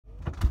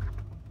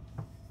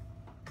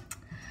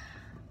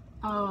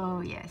Oh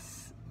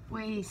yes,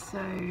 we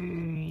so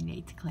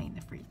need to clean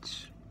the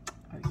fridge.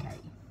 Okay.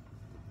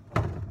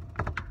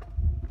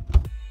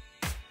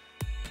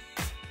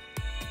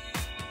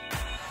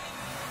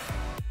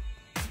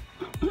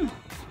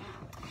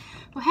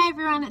 Well, hey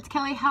everyone, it's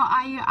Kelly. How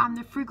are you? I'm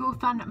the Frugal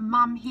Fun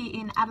Mum here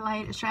in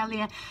Adelaide,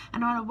 Australia,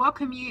 and I want to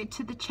welcome you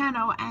to the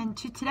channel and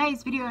to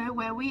today's video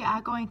where we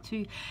are going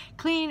to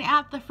clean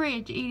out the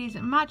fridge. It is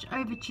much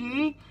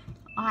overdue.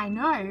 I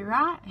know,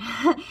 right?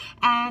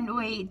 And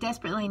we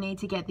desperately need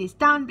to get this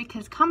done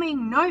because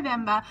coming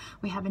November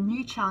we have a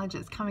new challenge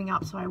that's coming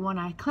up, so I want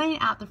to clean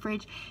out the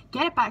fridge,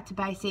 get it back to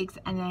basics,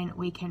 and then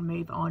we can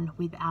move on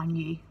with our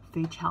new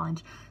food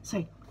challenge.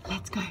 So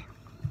let's go.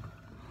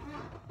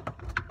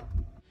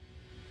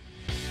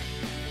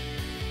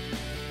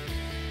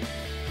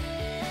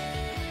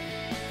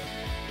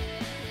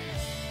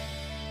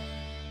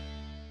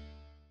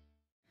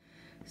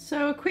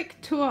 So a quick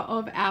tour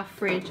of our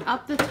fridge.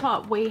 Up the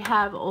top we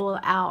have all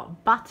our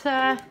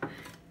butter.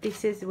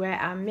 This is where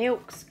our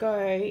milks go,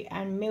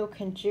 and milk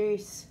and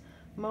juice,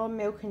 more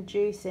milk and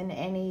juice, and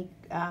any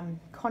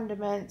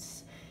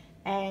condiments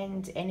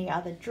and any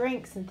other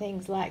drinks and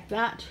things like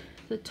that.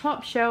 The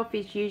top shelf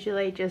is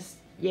usually just,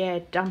 yeah,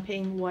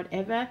 dumping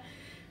whatever.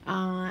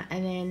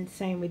 And then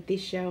same with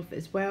this shelf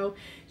as well.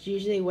 It's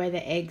usually where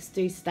the eggs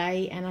do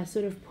stay, and I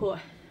sort of put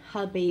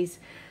hubby's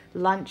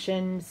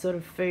luncheon sort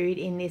of food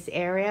in this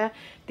area.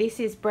 This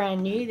is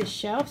brand new, this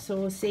shelf, so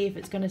we'll see if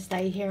it's going to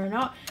stay here or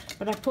not,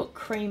 but I put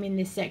cream in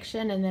this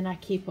section and then I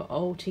keep it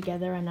all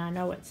together and I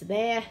know it's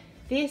there.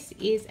 This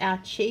is our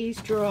cheese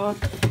drawer,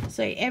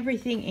 so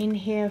everything in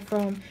here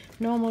from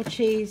normal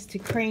cheese to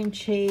cream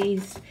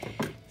cheese,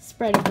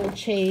 spreadable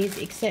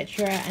cheese,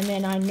 etc., and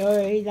then I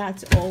know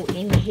that's all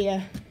in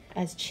here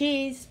as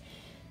cheese.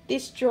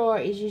 This drawer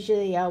is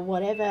usually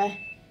whatever,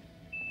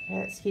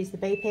 excuse the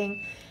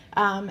beeping.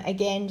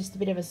 Again, just a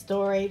bit of a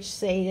storage.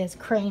 See, there's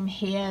cream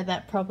here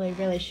that probably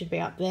really should be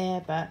up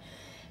there,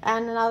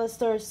 and another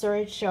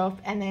storage shelf,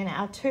 and then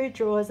our two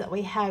drawers that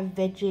we have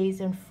veggies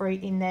and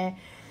fruit in there.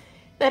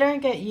 They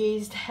don't get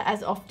used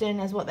as often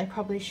as what they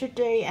probably should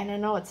do, and I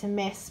know it's a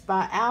mess,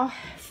 but our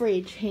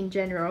fridge in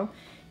general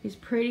is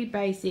pretty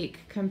basic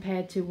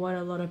compared to what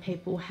a lot of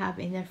people have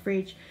in their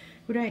fridge.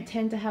 We don't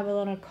tend to have a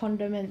lot of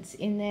condiments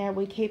in there.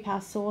 We keep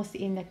our sauce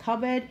in the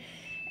cupboard.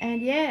 And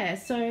yeah,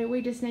 so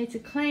we just need to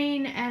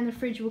clean, and the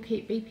fridge will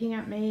keep beeping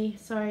at me.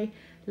 So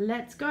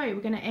let's go. We're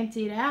going to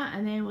empty it out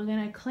and then we're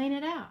going to clean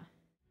it out.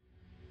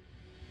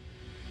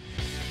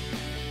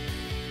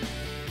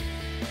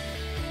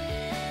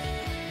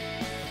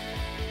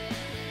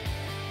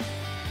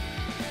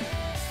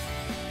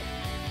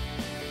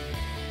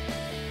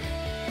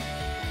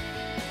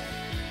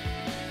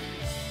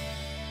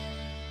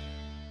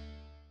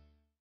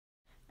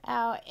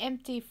 Our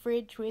empty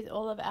fridge with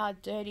all of our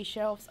dirty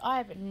shelves. I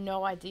have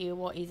no idea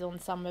what is on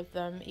some of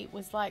them. It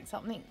was like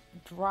something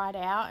dried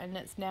out and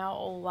it's now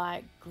all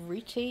like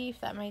gritty,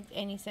 if that makes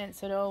any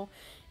sense at all.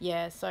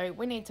 Yeah, so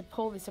we need to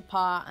pull this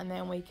apart and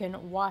then we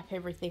can wipe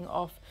everything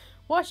off,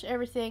 wash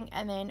everything,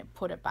 and then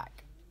put it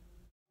back.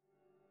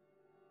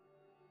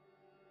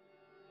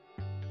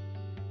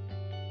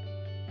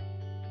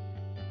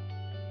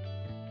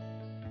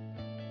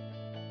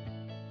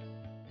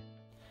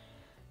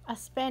 I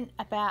spent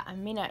about a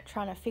minute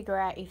trying to figure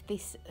out if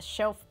this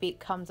shelf bit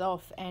comes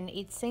off, and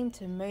it seemed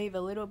to move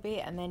a little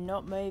bit and then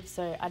not move,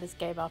 so I just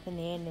gave up in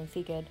the end and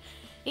figured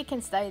it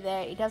can stay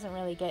there. It doesn't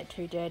really get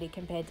too dirty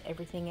compared to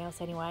everything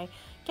else anyway.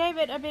 Gave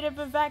it a bit of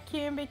a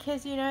vacuum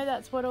because, you know,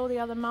 that's what all the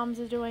other mums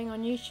are doing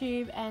on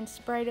YouTube, and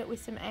sprayed it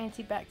with some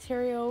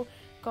antibacterial.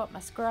 Got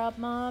my scrub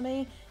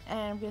mommy, and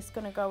I'm just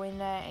going to go in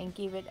there and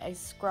give it a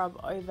scrub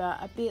over.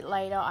 A bit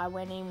later I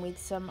went in with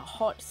some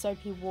hot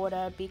soapy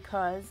water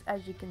because,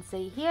 as you can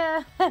see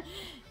here,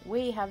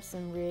 we have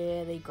some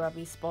really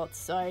grubby spots,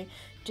 so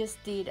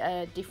just did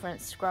a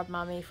different scrub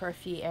mummy for a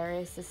few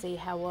areas to see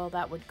how well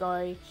that would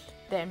go.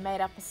 Then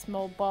made up a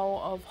small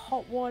bowl of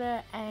hot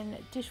water and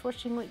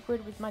dishwashing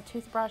liquid with my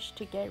toothbrush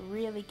to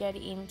really get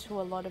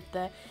into a lot of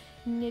the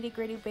nitty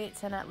gritty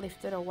bits, and it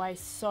lifted away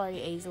so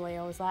easily.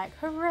 I was like,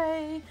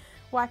 hooray!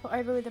 Wipe it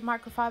over with a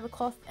microfiber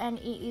cloth and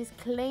it is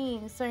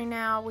clean. So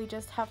now we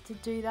just have to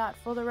do that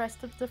for the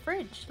rest of the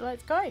fridge.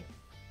 Let's go.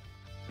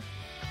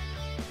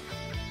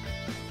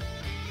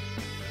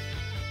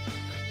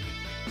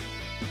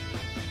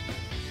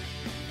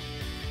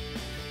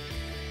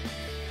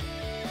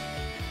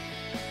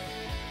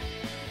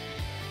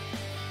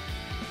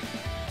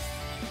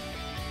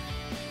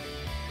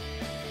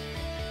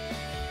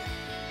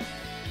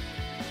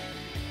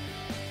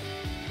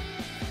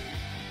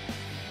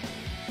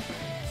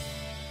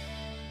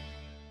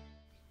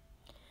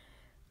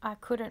 I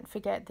couldn't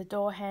forget the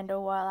door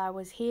handle while I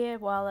was here.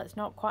 While it's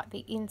not quite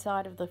the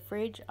inside of the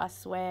fridge, I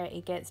swear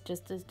it gets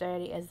just as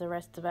dirty as the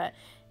rest of it.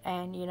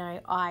 And you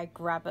know, I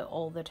grab it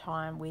all the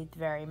time with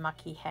very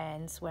mucky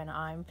hands when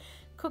I'm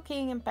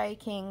cooking and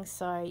baking.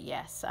 So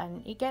yes,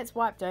 and it gets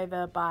wiped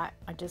over, but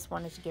I just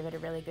wanted to give it a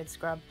really good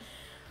scrub.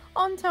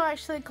 on to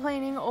actually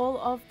cleaning all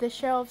of the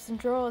shelves and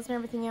drawers and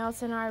everything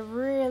else, and I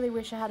really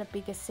wish I had a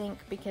bigger sink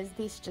because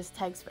this just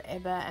takes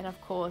forever, and of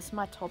course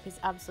my top is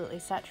absolutely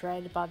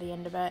saturated by the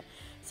end of it.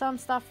 Some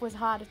stuff was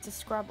harder to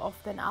scrub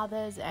off than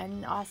others,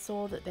 and I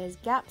saw that there's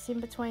gaps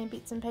in between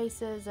bits and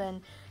pieces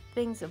and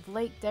things have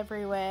leaked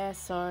everywhere,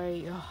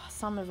 so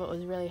some of it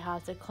was really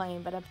hard to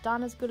clean, but I've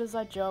done as good as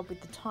I job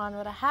with the time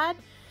that I had.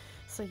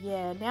 So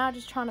yeah, now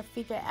just trying to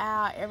figure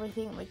out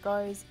everything that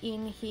goes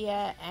in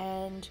here,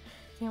 and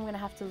I think I'm going to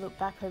have to look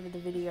back over the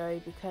video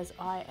because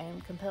I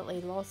am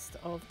completely lost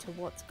of to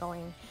what's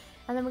going.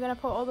 And then we're going to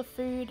put all the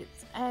food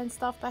and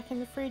stuff back in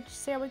the fridge,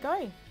 see how we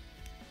go.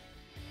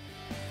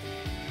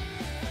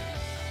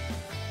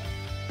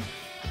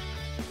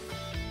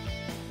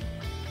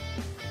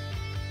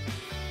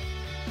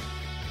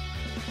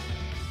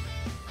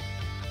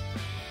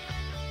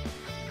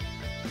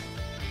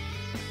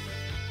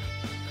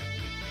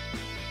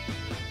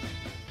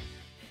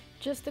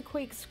 Just a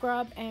quick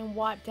scrub and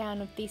wipe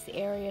down of this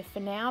area for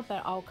now,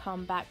 but I'll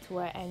come back to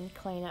it and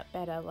clean it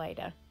better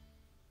later.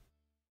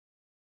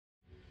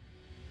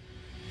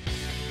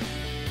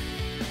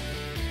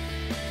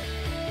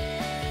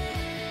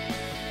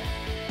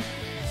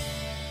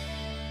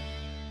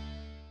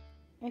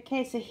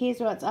 Okay, so here's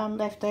what's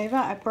left over.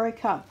 I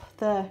broke up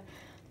the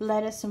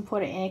lettuce and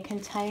put it in a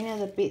container,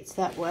 the bits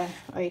that were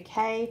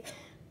okay.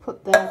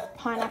 Put the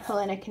pineapple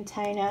in a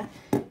container.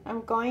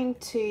 I'm going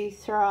to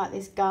throw out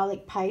this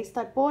garlic paste.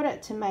 I bought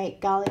it to make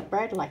garlic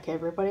bread like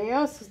everybody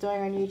else is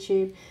doing on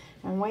YouTube,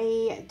 and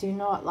we do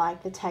not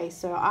like the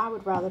taste, so I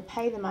would rather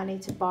pay the money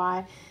to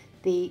buy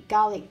the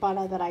garlic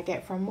butter that I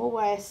get from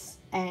Woolworths,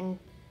 and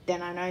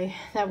then I know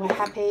that we're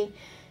happy.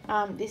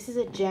 This is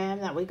a jam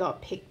that we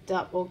got picked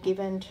up or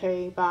given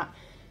to, but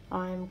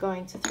I'm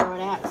going to throw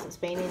it out because it's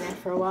been in there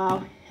for a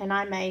while. And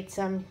I made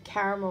some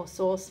caramel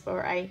sauce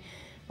for a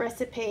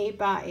recipe,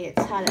 but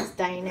it's had its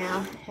day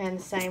now, and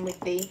the same with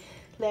the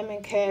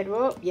lemon curd.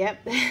 Whoop, yep.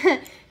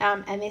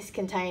 And this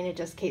container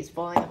just keeps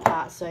falling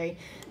apart, so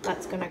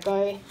that's gonna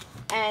go,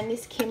 and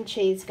this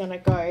kimchi is gonna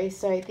go.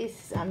 So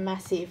this is a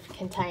massive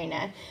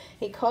container.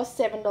 It costs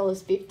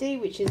 $7.50,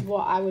 which is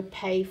what I would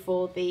pay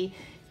for the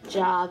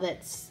jar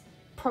that's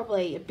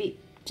probably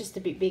just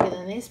a bit bigger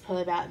than this,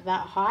 probably about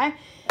that high,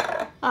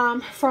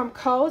 from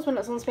Coles when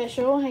it's on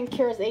special. And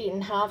Kira's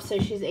eaten half, so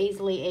she's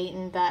easily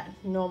eaten that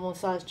normal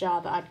size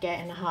jar that I'd get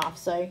in half.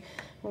 So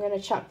I'm going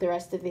to chuck the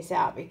rest of this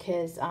out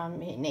because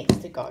it needs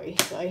to go.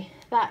 So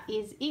that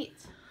is it.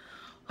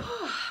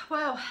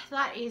 Well,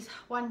 that is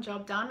one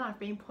job done. I've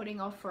been putting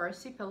off for a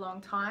super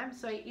long time,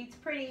 so it's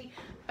pretty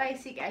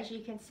basic, as you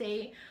can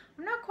see.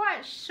 I'm not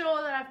quite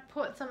sure that I've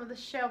put some of the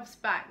shelves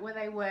back where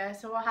they were,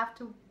 so I'll have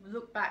to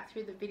look back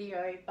through the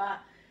video, but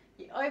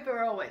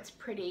overall it's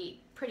pretty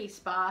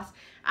sparse.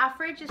 Our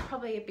fridge is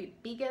probably a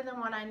bit bigger than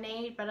what I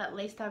need, but at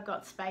least I've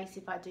got space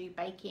if I do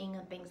baking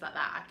and things like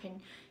that. I can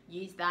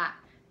use that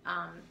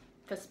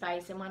for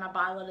space, and when I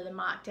buy a lot of the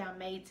markdown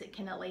meats, it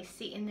can at least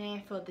sit in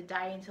there for the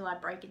day until I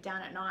break it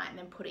down at night and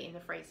then put it in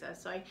the freezer.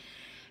 So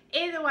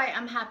either way,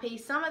 I'm happy.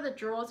 Some of the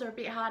drawers are a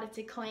bit harder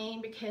to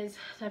clean because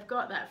they've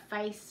got that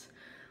face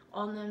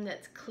on them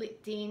that's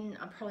clipped in.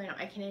 I'm probably not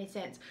making any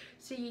sense.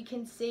 So you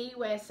can see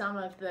where some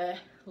of the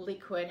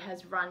liquid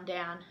has run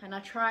down, and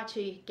I try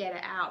to get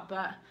it out,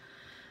 but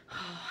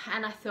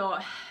and I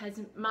thought,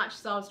 as much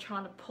as I was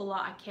trying to pull it,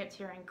 I kept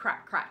hearing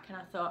crack crack, and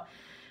I thought,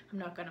 I'm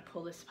not going to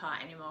pull this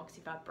apart anymore because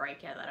if I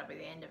break it, that'll be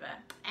the end of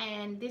it.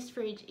 And this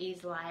fridge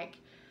is like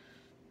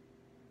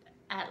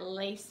at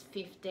least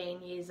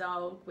 15 years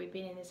old. We've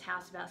been in this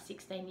house about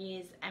 16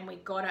 years, and we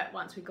got it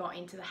once we got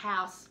into the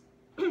house.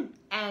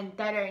 And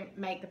they don't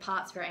make the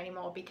parts for it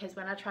anymore because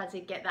when I tried to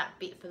get that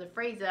bit for the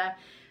freezer,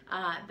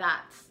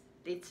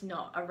 it's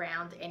not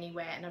around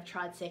anywhere, and I've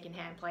tried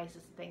secondhand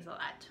places and things like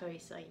that too,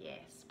 so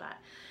yes. But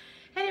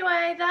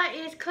anyway, that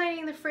is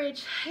cleaning the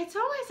fridge. It's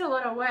always a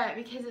lot of work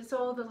because it's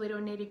all the little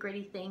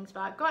nitty-gritty things,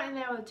 but I got in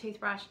there with a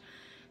toothbrush,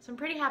 so I'm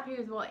pretty happy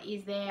with what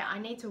is there. I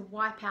need to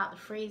wipe out the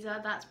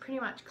freezer. That's pretty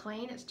much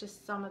clean. It's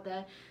just some of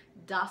the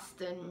dust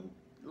and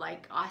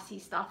like icy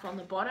stuff on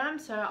the bottom,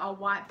 so I'll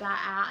wipe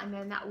that out and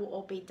then that will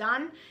all be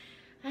done.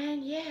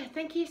 And yeah,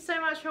 thank you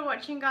so much for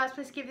watching, guys.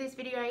 Please give this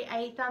video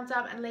a thumbs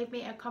up and leave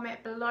me a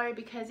comment below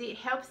because it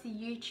helps the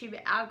YouTube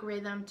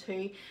algorithm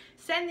to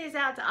send this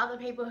out to other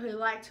people who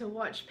like to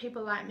watch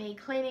people like me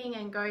cleaning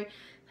and go,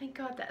 thank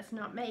God that's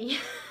not me.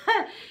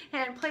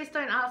 And please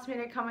don't ask me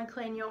to come and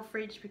clean your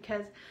fridge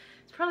because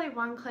it's probably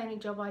one cleaning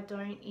job I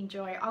don't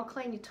enjoy. I'll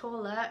clean your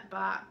toilet,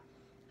 but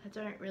I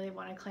don't really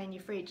want to clean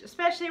your fridge,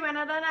 especially when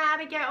I don't know how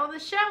to get all the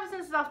shelves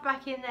and stuff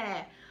back in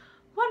there.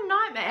 What a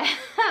nightmare.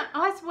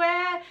 I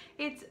swear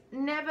it's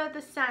never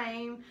the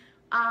same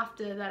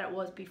after that it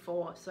was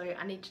before. So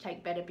I need to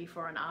take better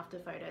before and after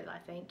photos, I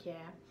think, yeah.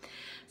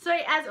 So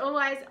as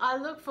always, I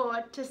look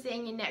forward to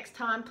seeing you next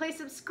time. Please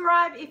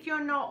subscribe if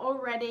you're not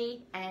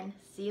already, and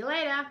see you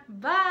later.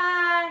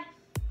 Bye.